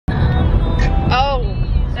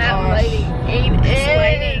lighting ain't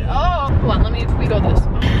it. Oh, hold on, we go this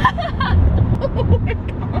way. Oh my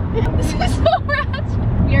god. This is so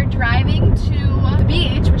rad. We are driving to the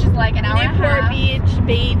beach, which is like an hour and a half. Newport Beach,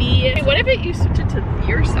 baby. What if you switch it to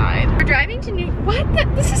your side? We're driving to what?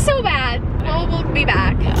 This is so bad. Well, we'll be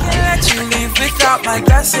back. I can't let you leave without my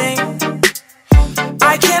blessing.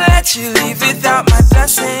 I can't let you leave without my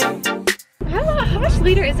blessing. How much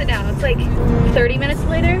later is it now? It's like 30 minutes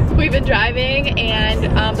later. We've been driving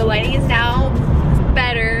and the lighting is now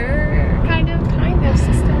better, kind of.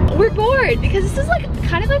 Still. We're bored because this is like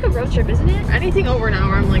kind of like a road trip, isn't it? Anything over an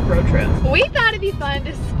hour, I'm like road trip. We thought it'd be fun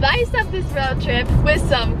to spice up this road trip with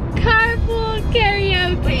some carpool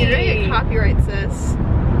karaoke. Wait, you're gonna get copyright, sis.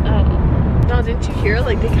 Oh. No, didn't you hear?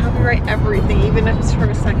 Like, they copyright everything, even if it's for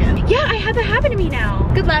a second. Yeah, I had that happen to me now.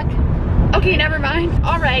 Good luck. Okay, never mind.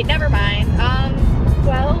 All right, never mind.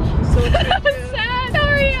 Well, so that was sad.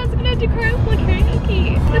 Sorry, I was gonna do carpool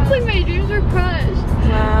karaoke. That's like my dreams were crushed.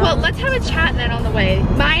 Wow. Well, let's have a chat then on the way.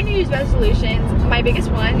 My New Year's resolutions, my biggest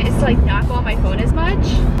one is to like not go on my phone as much.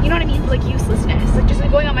 You know what I mean? Like uselessness. Like just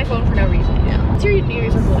going on my phone for no reason. Yeah. What's your New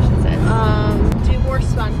Year's resolution, sis? Do more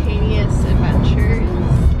spontaneous adventures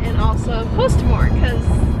and also post more, because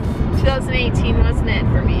 2018 wasn't it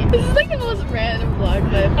for me. This is like the most random vlog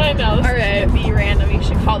clip. I know. All right. Be random. You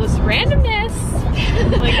should call this randomness.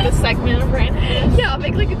 Like the segment of randomness. Yeah, I'll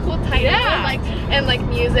make like a cool title. Yeah. And like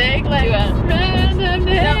music. Like Do it.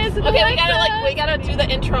 randomness. No. Okay, we gotta do the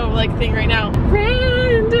intro like thing right now.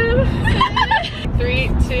 Random. 3,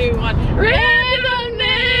 2, 1.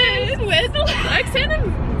 Randomness with Alexander.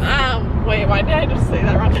 Wait, why did I just say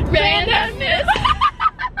that wrong? randomness.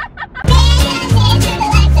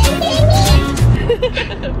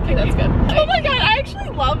 Okay, that's good. Oh my god, I actually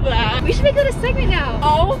love that. We should make that a segment now.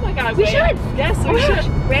 Oh my god, We wait. should. Yes, we should.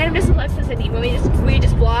 Randomness with Alexa Sydney. When we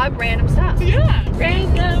just vlog random stuff. Yeah.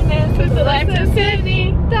 Randomness with Alexa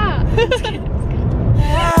Sydney. Stop.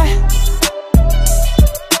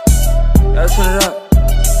 Let's put it up.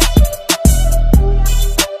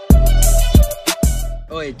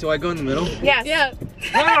 Oh wait, do I go in the middle? Yes. Yeah.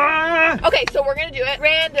 Okay, so we're gonna do it.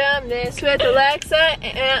 Randomness with Alexa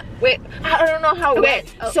and wait, I don't know how it Okay,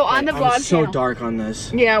 went. so on the vlog I'm so channel. dark on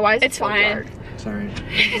this. Yeah, why is it It's so fine. dark? Sorry.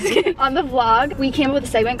 On the vlog, we came up with a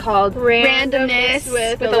segment called Randomness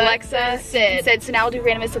with Alexa Sid. So now we'll do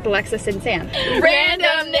randomness with Alexa, Sid, and Sam.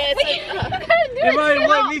 Randomness. Am I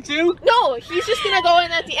what, me too? No, he's just gonna go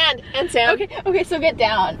in at the end. And Sam. Okay, so get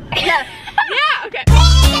down. Yeah. Yeah. Okay.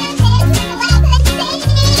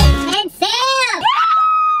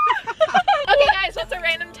 Okay, guys, what's a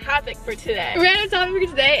random topic for today? Random topic for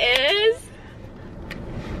today is...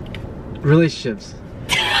 Relationships.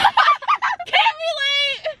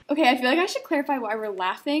 Okay, I feel like I should clarify why we're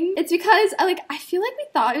laughing. It's because I feel like we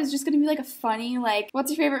thought it was just gonna be like a funny, like,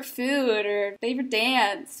 what's your favorite food or favorite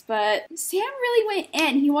dance? But Sam really went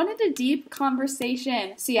in. He wanted a deep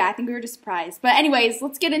conversation. So yeah, I think we were just surprised. But anyways,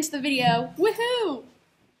 let's get into the video. Woohoo!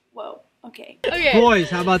 Whoa, okay. Okay. Boys,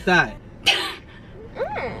 how about that?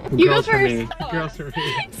 You go Girls for me. first. Girls for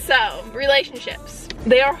me. So, relationships.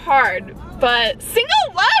 They are hard, but single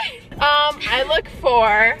life. I look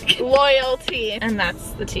for loyalty, and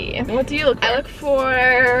that's the T. What do you look for? I look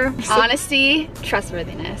for honesty,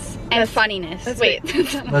 trustworthiness, and funniness. Wait,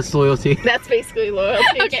 That's loyalty. that's basically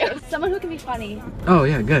loyalty. Okay, too. someone who can be funny. Oh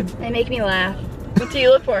yeah, good. They make me laugh. What do you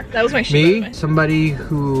look for? That was my shoe. by the Me, way. somebody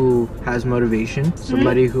who has motivation,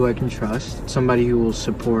 somebody who I can trust, somebody who will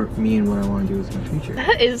support me and what I want to do with my future.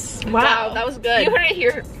 That is Wow, that was good. You heard it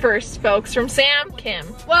here first, folks, from Sam Kim.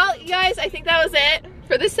 Well, you guys, I think that was it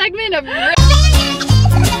for this segment of.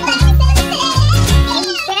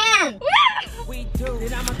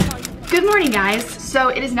 Good morning, guys. So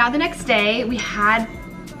it is now the next day. We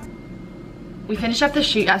finished up the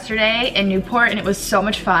shoot yesterday in Newport and it was so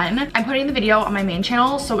much fun. I'm putting the video on my main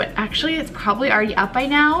channel, so it's probably already up by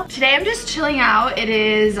now. Today I'm just chilling out. It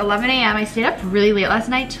is 11 a.m. I stayed up really late last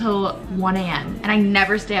night till 1 a.m. and I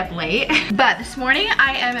never stay up late. But this morning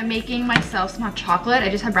I am making myself some hot chocolate. I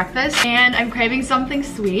just had breakfast and I'm craving something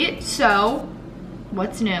sweet. So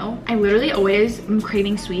what's new? I literally always am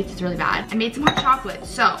craving sweets. It's really bad. I made some hot chocolate,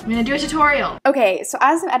 so I'm gonna do a tutorial. Okay, so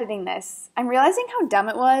as I'm editing this, I'm realizing how dumb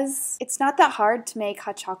it was. It's not that hard to make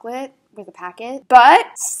hot chocolate with a packet, but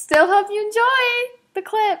still hope you enjoy the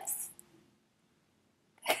clips.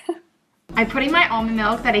 I'm putting my almond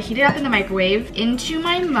milk that I heated up in the microwave into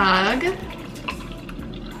my mug.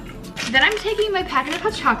 Then I'm taking my packet of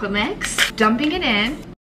hot chocolate mix, dumping it in.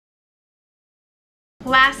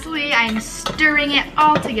 Lastly, I'm stirring it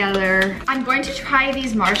all together. I'm going to try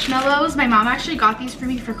these marshmallows. My mom actually got these for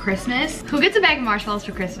me for Christmas. Who gets a bag of marshmallows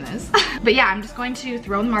for Christmas? But yeah, I'm just going to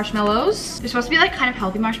throw in the marshmallows. They're supposed to be like kind of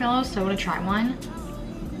healthy marshmallows, so I want to try one.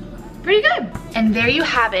 Pretty good. And there you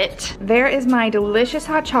have it. There is my delicious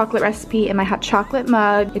hot chocolate recipe in my hot chocolate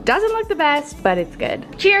mug. It doesn't look the best, but it's good.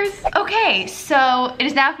 Cheers. Okay, so it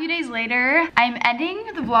is now a few days later. I'm ending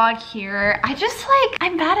the vlog here.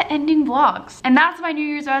 I'm bad at ending vlogs. And that's my New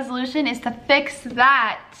Year's resolution, is to fix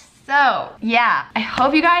that. So yeah, I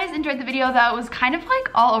hope you guys enjoyed the video though. It was kind of like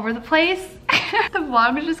all over the place. The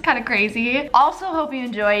vlog was just kind of crazy. Also hope you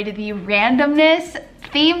enjoyed the randomness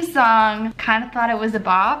theme song. Kind of thought it was a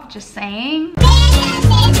bop, just saying. But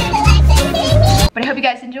I hope you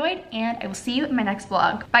guys enjoyed, and I will see you in my next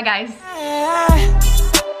vlog. Bye guys.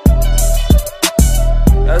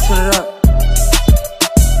 Let's put it up.